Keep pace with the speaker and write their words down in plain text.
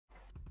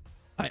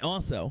I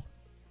also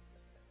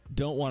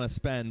don't want to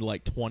spend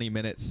like 20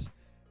 minutes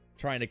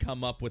trying to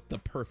come up with the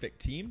perfect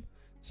team.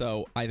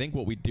 So I think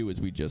what we do is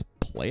we just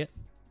play it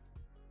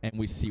and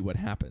we see what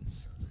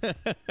happens.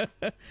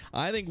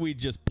 I think we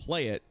just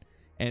play it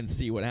and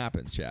see what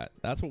happens, chat.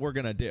 That's what we're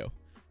going to do.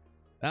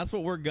 That's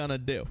what we're going to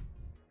do.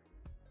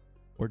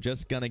 We're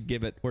just going to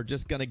give it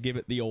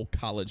the old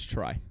college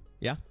try.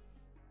 Yeah.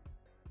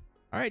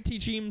 All right,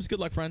 T-Cheems, good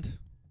luck, friend.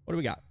 What do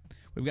we got?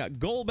 We've got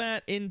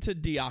Golbat into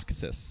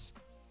Deoxys.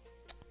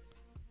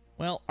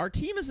 Well, our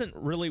team isn't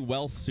really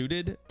well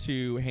suited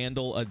to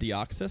handle a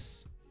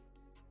Deoxys.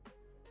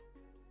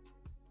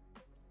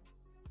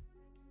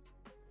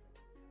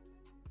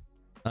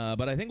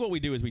 But I think what we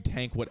do is we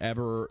tank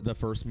whatever the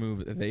first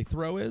move that they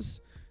throw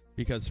is.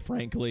 Because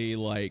frankly,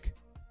 like,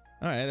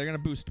 all right, they're going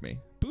to boost me.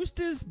 Boost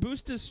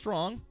is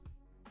strong.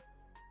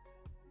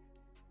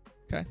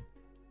 Okay.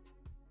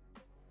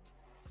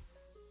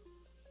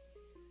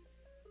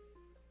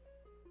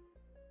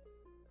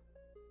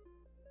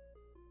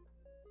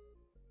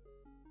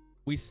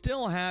 We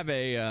still have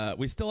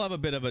a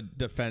bit of a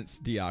defense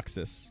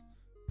Deoxys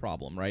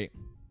problem, right?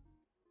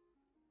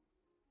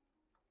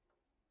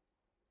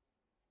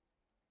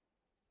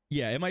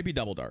 Yeah, it might be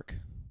double dark.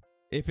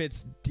 If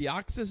it's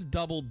Deoxys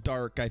double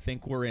dark, I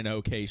think we're in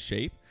okay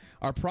shape.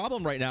 Our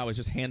problem right now is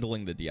just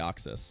handling the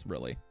Deoxys,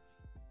 really.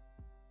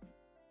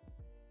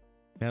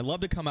 And I'd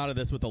love to come out of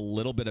this with a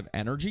little bit of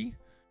energy.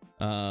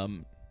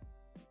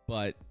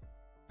 But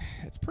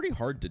it's pretty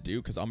hard to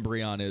do because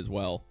Umbreon is,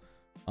 well,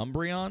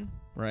 Umbreon,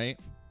 right?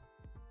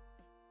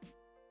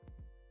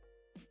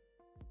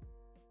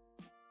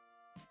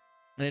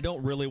 And I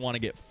don't really want to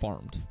get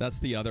farmed. That's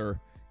the other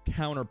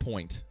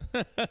counterpoint.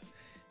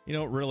 You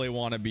don't really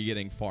want to be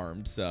getting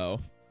farmed, so.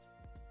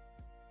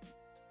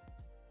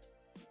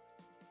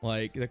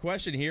 Like, the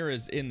question here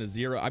is in the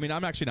zero. I mean,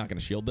 I'm actually not going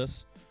to shield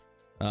this.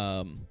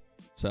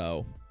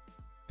 So,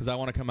 because I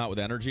want to come out with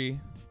energy.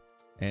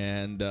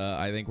 And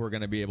I think we're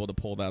going to be able to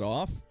pull that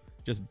off.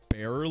 Just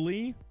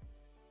barely.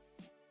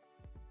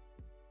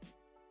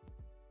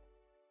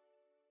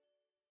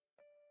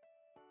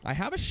 I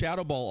have a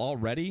Shadow Ball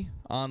already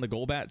on the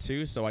Golbat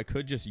too, so I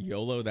could just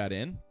YOLO that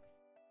in.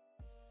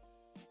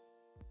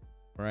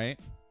 Right?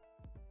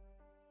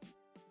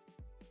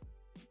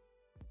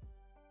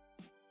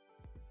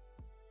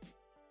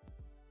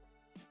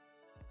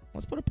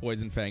 Let's put a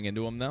Poison Fang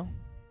into him, though.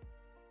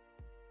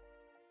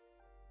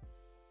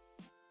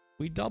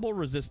 We double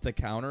resist the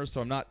counter,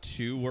 so I'm not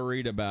too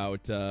worried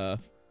about... It's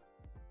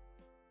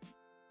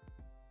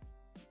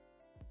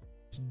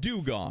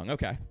Dugong.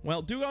 Okay.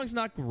 Well, Dugong's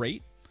not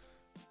great.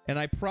 And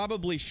I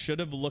probably should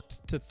have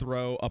looked to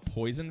throw a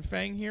Poison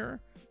Fang here.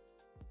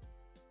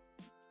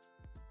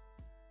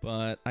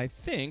 But I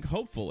think,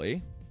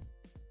 hopefully...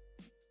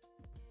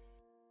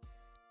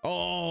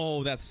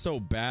 Oh, that's so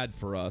bad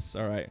for us.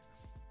 All right.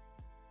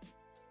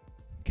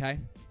 Okay.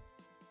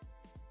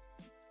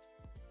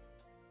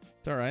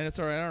 It's all right. It's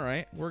all right. All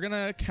right. We're going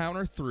to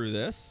counter through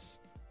this.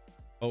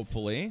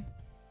 Hopefully.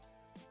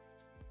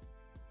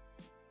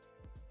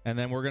 And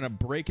then we're going to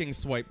Breaking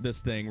Swipe this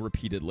thing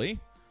repeatedly.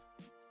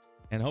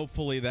 And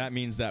hopefully that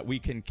means that we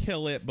can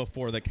kill it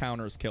before the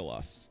counters kill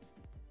us.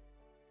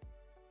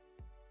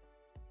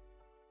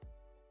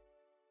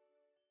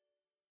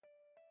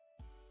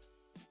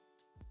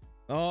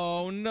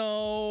 Oh,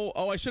 no.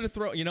 Oh, I should have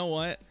thrown... You know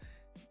what?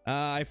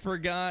 I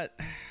forgot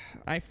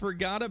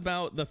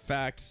about the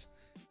fact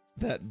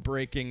that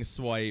Breaking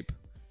Swipe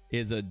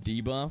is a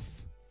debuff.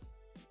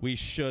 We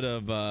should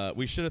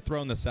have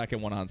thrown the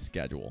second one on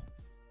schedule.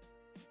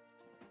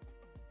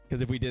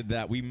 Because if we did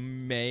that, we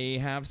may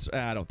have...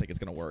 I don't think it's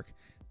going to work.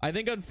 I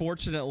think,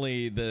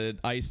 unfortunately, the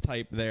ice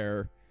type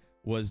there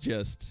was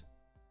just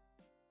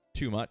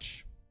too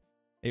much.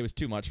 It was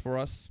too much for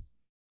us.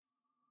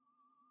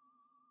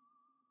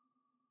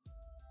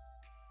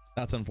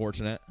 That's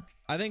unfortunate.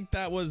 I think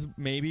that was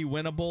maybe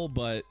winnable,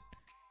 but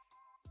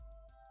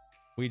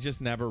we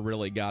just never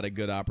really got a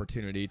good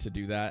opportunity to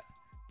do that.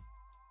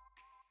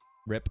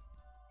 Rip.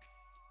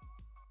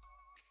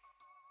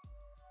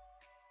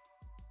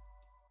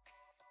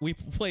 We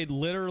played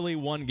literally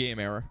one game,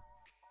 error.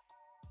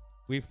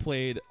 We've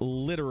played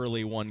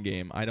literally one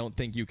game. I don't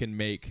think you can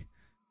make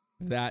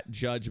that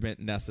judgment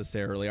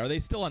necessarily. Are they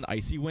still on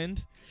Icy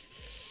Wind?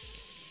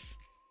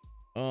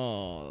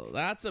 Oh,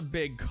 that's a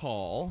big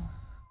call.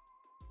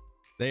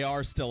 They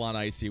are still on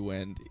Icy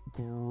Wind.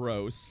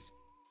 Gross.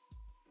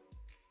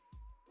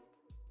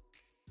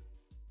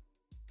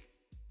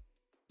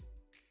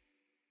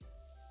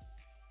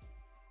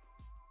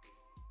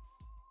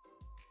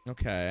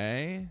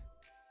 Okay.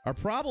 Our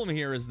problem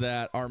here is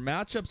that our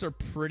matchups are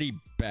pretty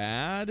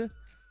bad.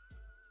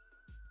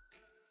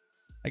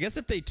 I guess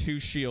if they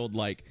two-shield,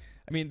 like...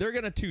 I mean, they're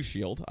going to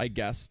two-shield, I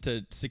guess,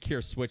 to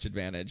secure switch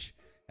advantage.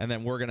 And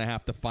then we're going to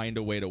have to find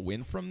a way to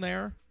win from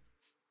there.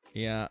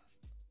 Yeah.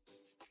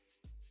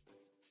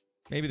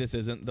 Maybe this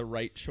isn't the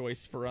right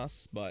choice for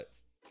us, but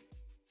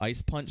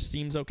Ice Punch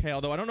seems okay.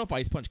 Although I don't know if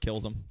Ice Punch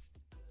kills him.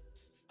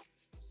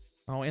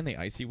 Oh, and they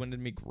Icy Winded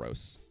me.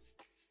 Gross.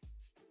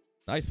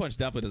 Ice Punch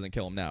definitely doesn't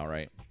kill him now,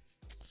 right?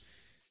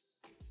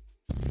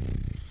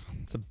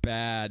 It's a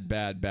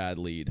bad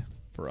lead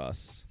for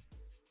us.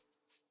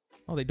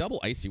 Oh, they double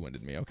Icy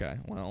Winded me. Okay,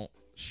 well,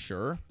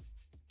 sure.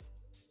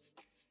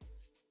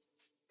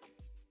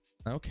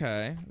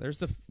 Okay, there's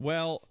the...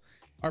 Well,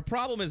 our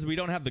problem is we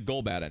don't have the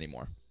Golbat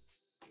anymore.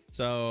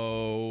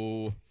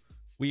 So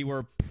we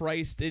were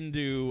priced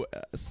into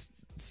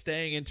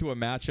staying into a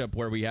matchup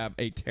where we have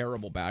a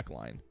terrible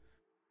backline,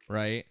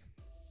 right?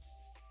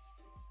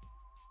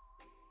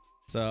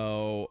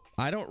 So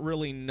I don't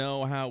really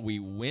know how we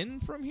win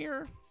from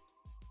here.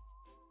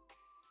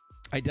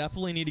 I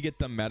definitely need to get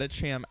the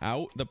Metacham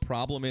out. The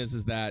problem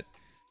is that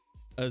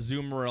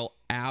Azumarill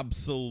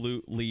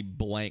absolutely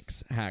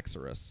blanks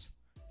Haxorus.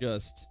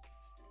 Just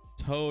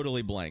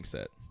totally blanks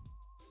it.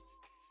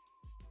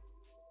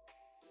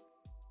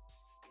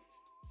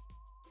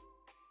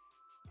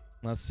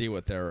 Let's see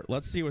what they're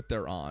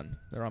on.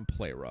 They're on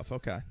Play Rough.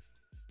 Okay.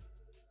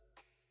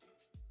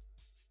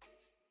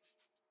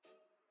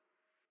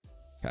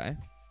 Okay.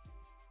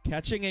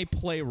 Catching a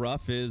Play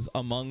Rough is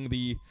among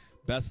the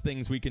best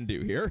things we can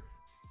do here.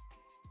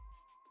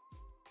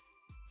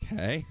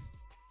 Okay.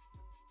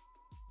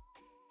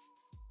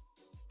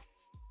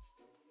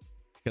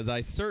 Because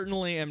I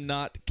certainly am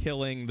not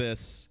killing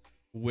this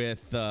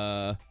with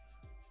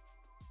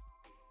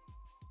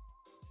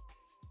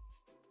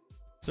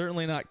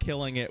certainly not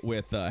killing it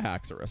with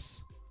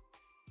Haxorus.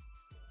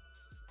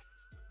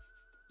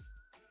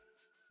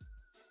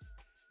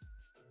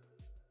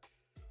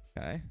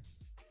 Okay.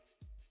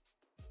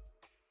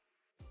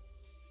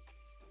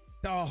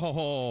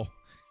 Oh,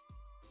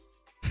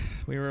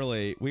 we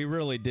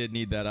really did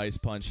need that Ice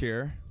Punch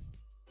here.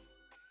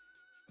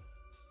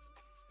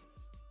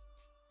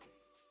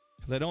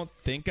 Because I don't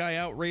think I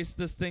outraced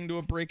this thing to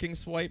a Breaking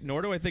Swipe,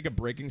 nor do I think a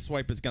Breaking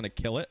Swipe is going to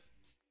kill it.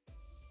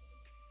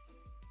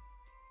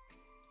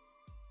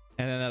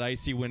 And then that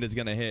Icy Wind is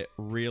going to hit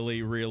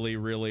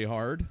really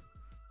hard.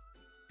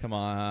 Come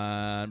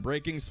on.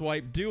 Breaking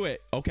Swipe. Do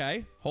it.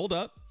 Okay. Hold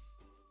up.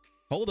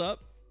 Hold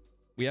up.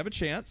 We have a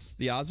chance.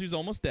 The Azu's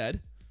almost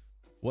dead.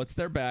 What's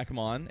their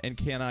Backmon? And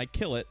can I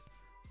kill it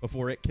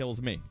before it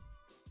kills me?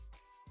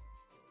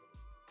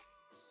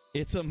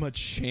 It's a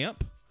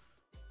Machamp.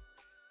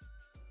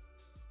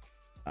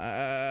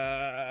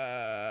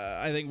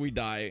 I think we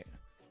die.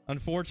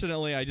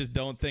 Unfortunately, I just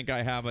don't think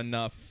I have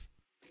enough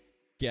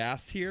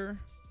gas here.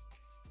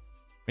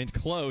 I mean, it's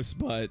close,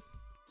 but...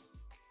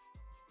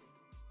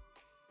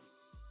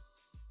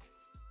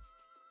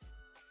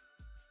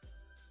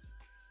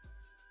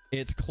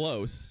 It's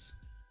close.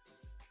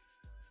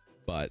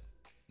 But,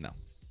 no.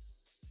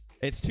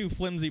 It's two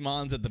flimsy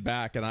Mons at the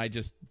back, and I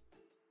just...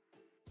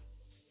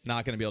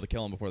 Not going to be able to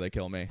kill them before they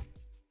kill me.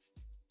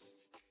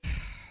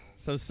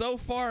 So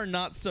far,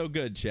 not so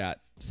good, chat.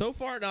 So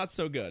far, not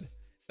so good.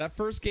 That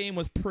first game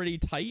was pretty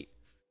tight,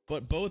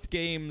 but both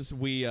games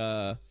we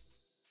are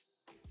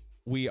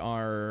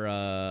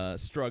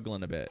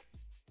struggling a bit.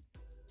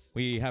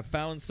 We have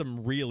found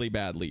some really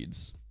bad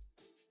leads.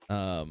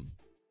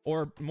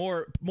 Or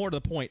more to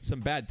the point, some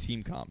bad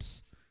team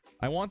comps.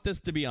 I want this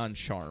to be on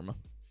Charm.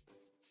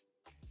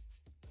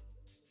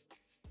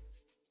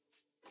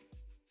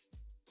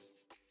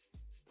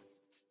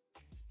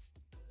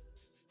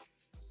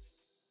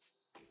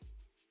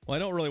 Well, I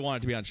don't really want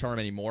it to be on Charm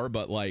anymore,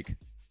 but like...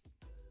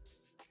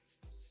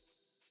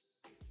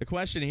 The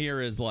question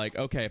here is like,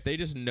 okay, if they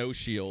just no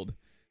shield,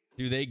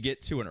 do they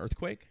get to an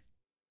Earthquake?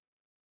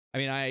 I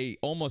mean, I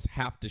almost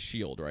have to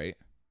shield, right?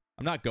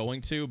 I'm not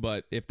going to,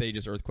 but if they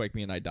just Earthquake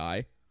me and I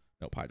die...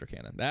 Nope, Hydro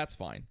Cannon. That's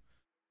fine.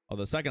 Oh,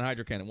 the second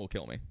Hydro Cannon will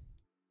kill me.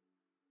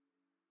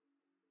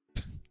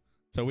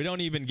 So we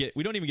don't even get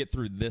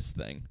through this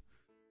thing,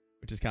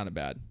 which is kind of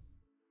bad.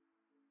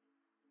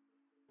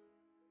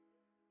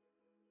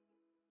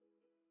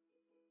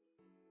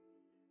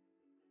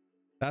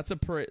 That's a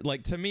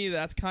like, to me,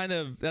 that's kind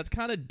of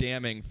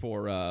damning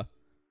for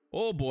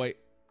oh boy.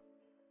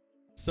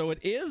 So it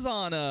is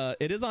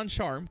on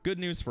Charm. Good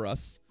news for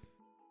us.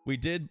 We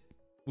did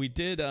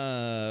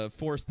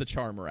force the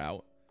Charmer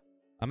out.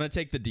 I'm going to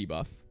take the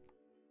debuff,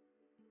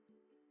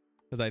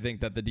 because I think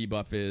that the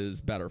debuff is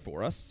better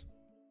for us.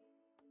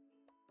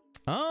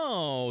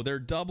 Oh, they're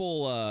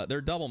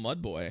double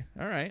Mud Boy.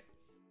 All right.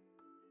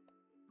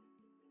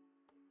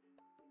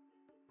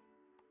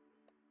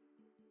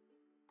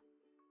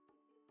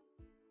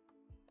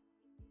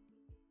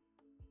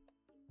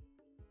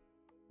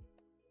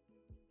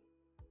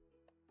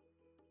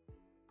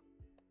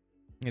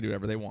 They can do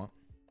whatever they want.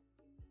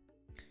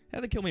 They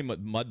had to kill me with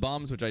Mud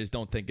Bombs, which I just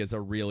don't think is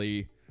a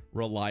really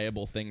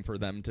reliable thing for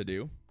them to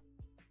do.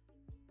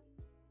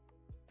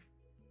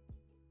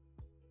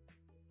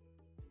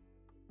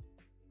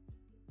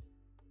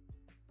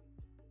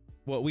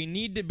 What we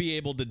need to be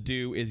able to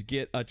do is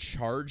get a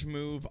charge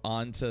move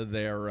onto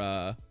their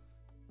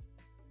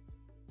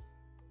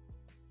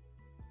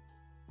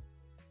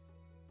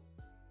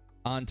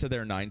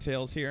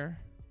Ninetales here.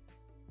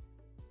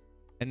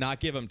 And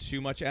not give them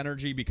too much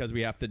energy, because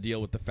we have to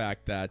deal with the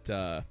fact that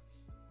yeah,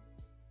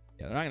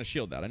 they're not going to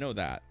shield that. I know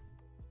that.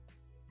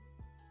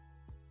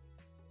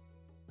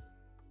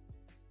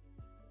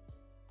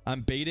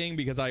 I'm baiting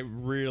because I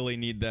really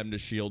need them to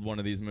shield one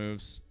of these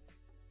moves.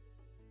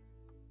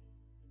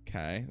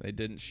 Okay, they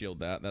didn't shield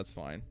that. That's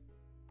fine.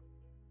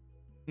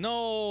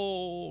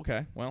 No.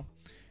 Okay, well,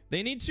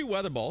 they need 2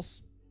 weather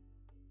balls.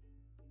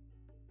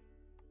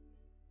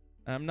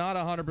 I'm not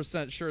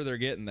 100% sure they're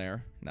getting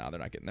there. No, they're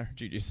not getting there.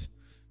 GG's.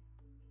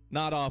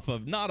 Not off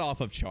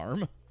of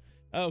charm.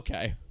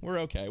 Okay, we're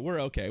okay. We're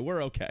okay.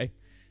 We're okay.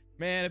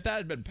 Man, if that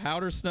had been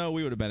powder snow,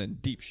 we would have been in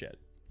deep shit.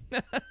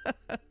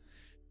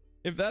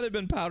 If that had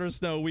been powder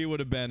snow, we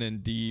would have been in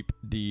deep,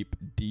 deep,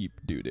 deep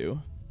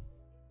doo-doo.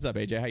 What's up,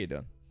 AJ? How you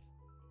doing?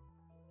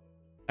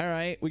 All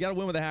right, we got to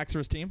win with the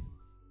Haxorus team.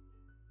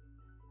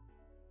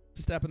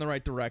 It's a step in the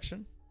right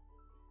direction.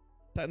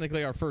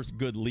 Technically our first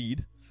good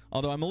lead.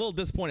 Although I'm a little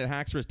disappointed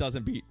Haxorus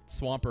doesn't beat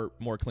Swampert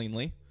more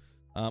cleanly.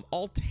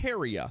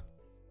 Altaria.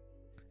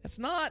 It's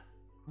not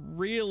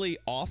really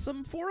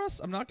awesome for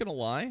us. I'm not going to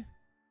lie.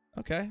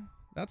 Okay,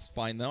 that's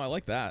fine though. I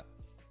like that.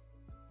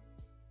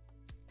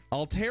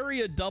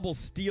 Altaria double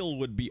steal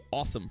would be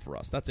awesome for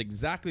us. That's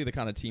exactly the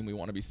kind of team we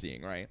want to be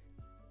seeing, right?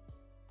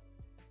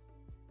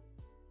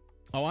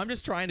 Oh, I'm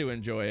just trying to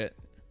enjoy it.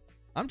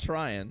 I'm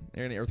trying.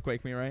 You're gonna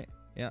earthquake me, right?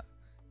 Yeah.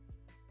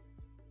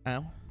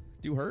 Ow.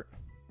 Do hurt.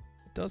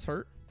 It does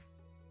hurt.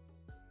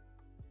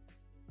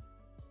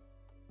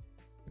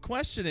 The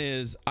question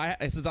is,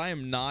 since I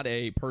am not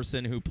a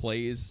person who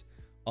plays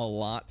a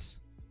lot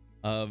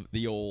of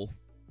the old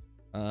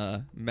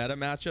meta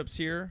matchups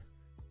here,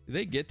 do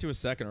they get to a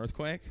second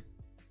earthquake?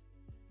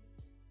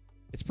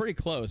 It's pretty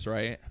close,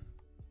 right?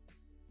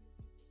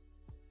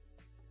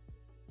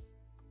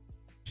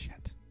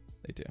 Shit.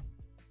 They do.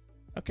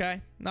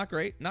 Okay. Not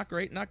great. Not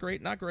great. Not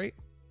great. Not great.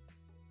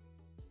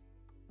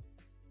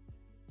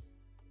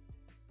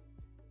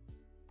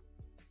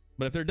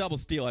 But if they're double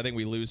steal, I think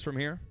we lose from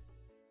here.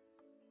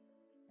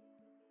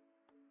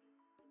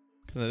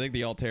 Because I think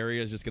the Altaria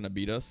is just going to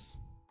beat us.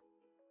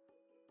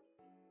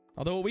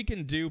 Although what we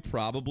can do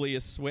probably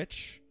is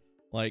switch.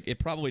 Like, it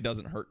probably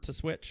doesn't hurt to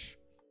switch.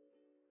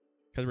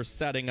 Because we're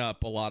setting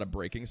up a lot of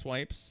breaking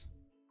swipes.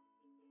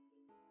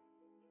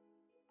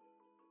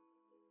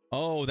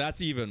 Oh,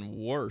 that's even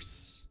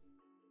worse.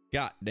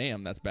 God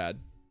damn, that's bad.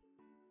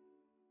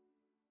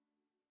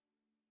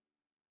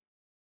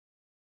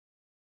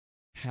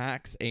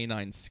 Hax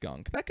A9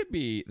 skunk. That could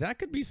be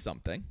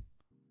something.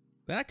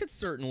 That could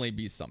certainly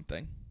be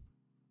something.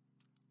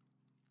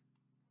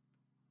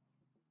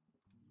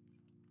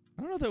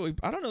 I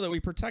don't know that we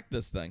protect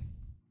this thing.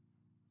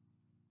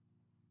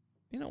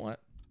 You know what?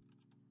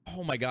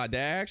 Oh my god, they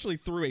actually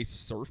threw a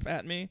surf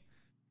at me.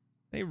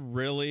 They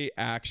really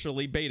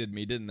actually baited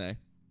me, didn't they?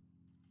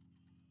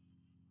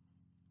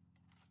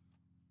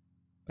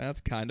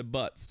 That's kind of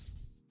butts.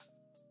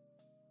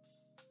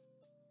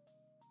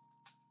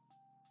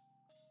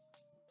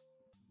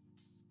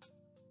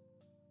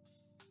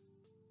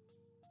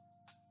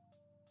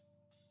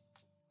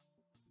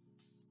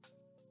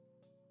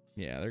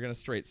 Yeah, they're gonna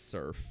straight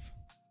surf.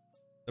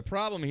 The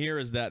problem here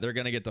is that they're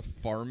gonna get to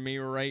farm me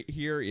right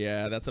here.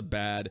 Yeah, that's a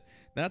bad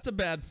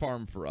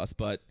farm for us,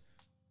 but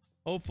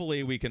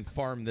hopefully we can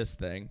farm this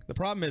thing. The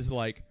problem is,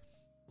 like,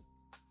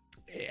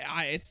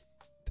 it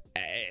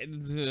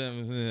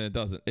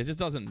just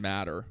doesn't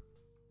matter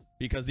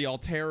because the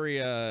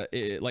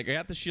Altaria, like, I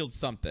have to shield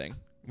something.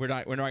 We're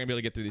not gonna be able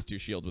to get through these 2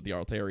 shields with the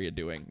Altaria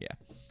doing. Yeah,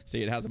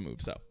 see, it has a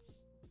move, so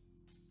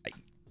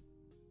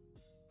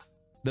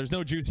there's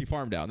no juicy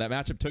farm down. That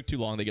matchup took too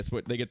long. They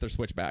get their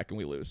switch back and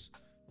we lose.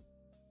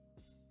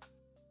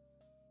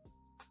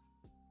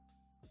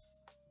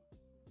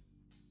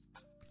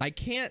 I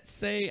can't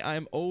say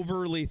I'm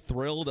overly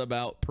thrilled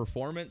about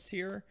performance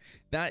here.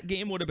 That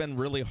game would have been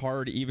really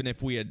hard even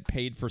if we had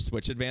paid for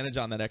switch advantage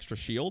on that extra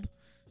shield.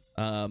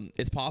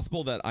 It's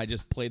possible that I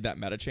just played that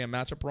Metacham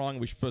matchup wrong.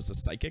 We were supposed to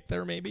Psychic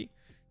there maybe.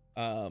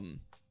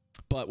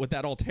 But with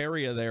that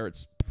Altaria there,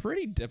 it's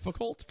pretty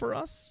difficult for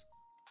us.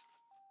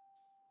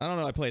 I don't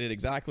know. I played it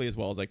exactly as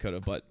well as I could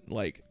have, but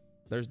like,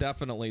 there's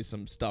definitely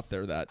some stuff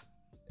there that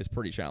is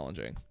pretty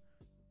challenging.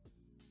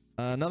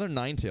 Another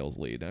Ninetales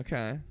lead.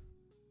 Okay.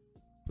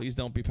 Please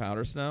don't be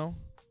powder snow.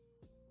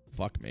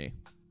 Fuck me.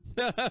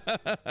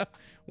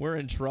 We're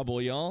in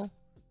trouble, y'all.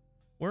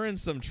 We're in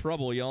some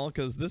trouble, y'all,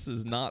 because this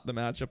is not the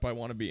matchup I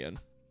want to be in.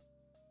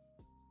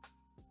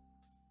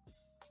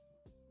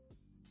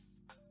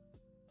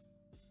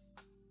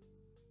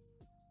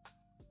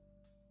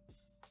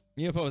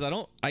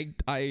 UFOs,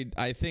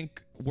 I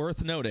think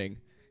worth noting,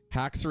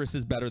 Haxorus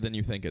is better than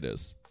you think it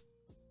is.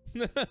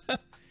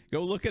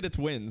 Go look at its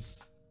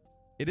wins.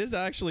 It is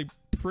actually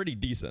pretty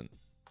decent.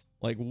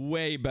 Like,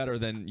 way better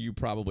than you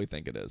probably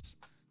think it is.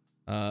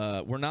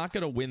 We're not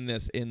going to win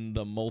this in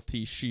the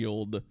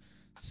multi-shield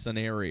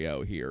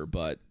scenario here,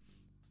 but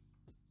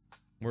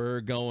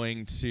we're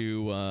going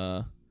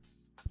to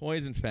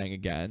Poison Fang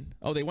again.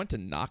 Oh, they went to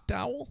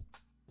Noctowl?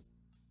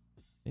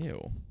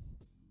 Ew.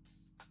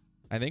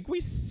 I think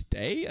we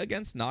stay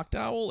against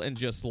Noctowl and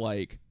just,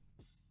 like...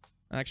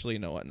 Actually, you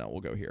know what? No, we'll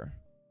go here.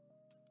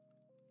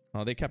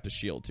 Oh, they kept a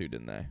shield too,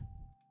 didn't they?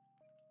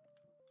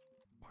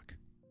 Fuck.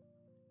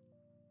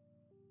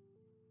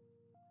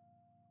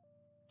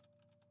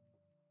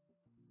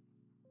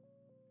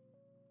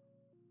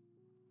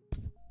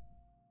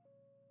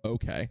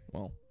 Okay,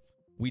 well,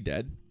 we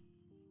dead.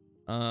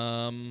 This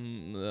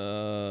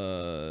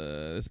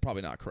is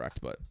probably not correct,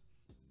 but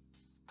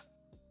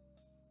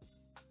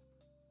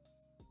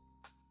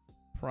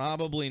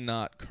probably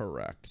not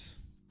correct.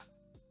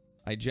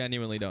 I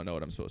genuinely don't know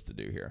what I'm supposed to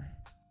do here.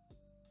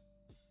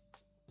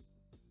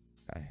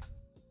 Okay.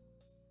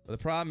 But the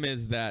problem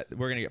is that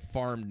we're gonna get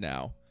farmed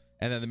now,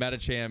 and then the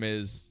Metacham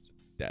is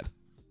dead.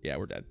 Yeah,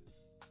 we're dead.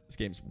 This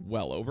game's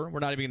well over.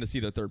 We're not even gonna see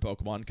their third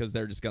Pokemon because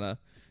they're just gonna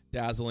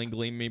dazzling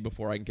gleam me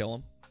before I can kill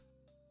them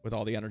with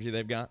all the energy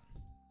they've got.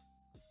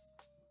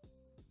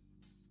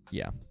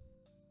 Yeah.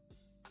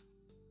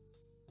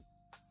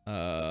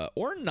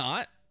 Or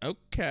not.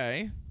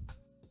 Okay.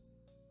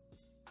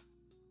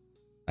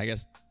 I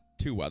guess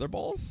 2 Weather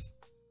Balls?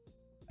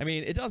 I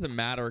mean, it doesn't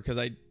matter because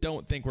I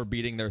don't think we're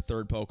beating their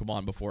third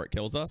Pokemon before it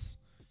kills us.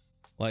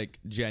 Like,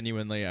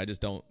 genuinely, I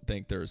just don't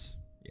think there's...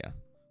 Yeah.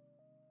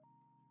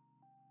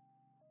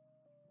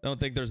 Don't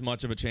think there's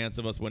much of a chance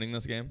of us winning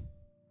this game.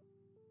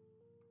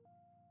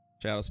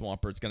 Shadow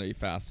Swampert's going to be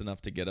fast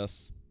enough to get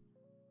us.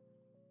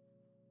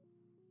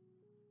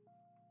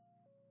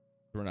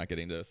 We're not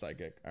getting to a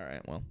Psychic. All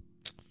right, well.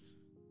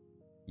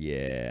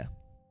 Yeah.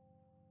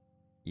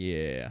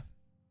 Yeah.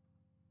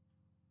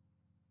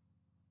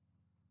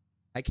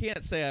 I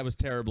can't say I was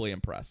terribly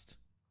impressed.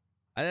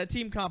 That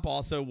team comp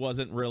also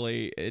wasn't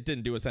really... It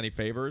didn't do us any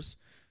favors.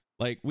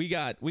 Like, we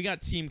got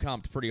team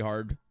comped pretty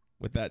hard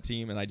with that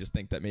team, and I just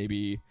think that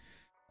maybe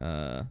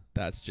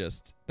that's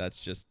just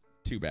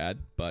too bad,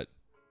 but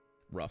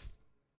rough.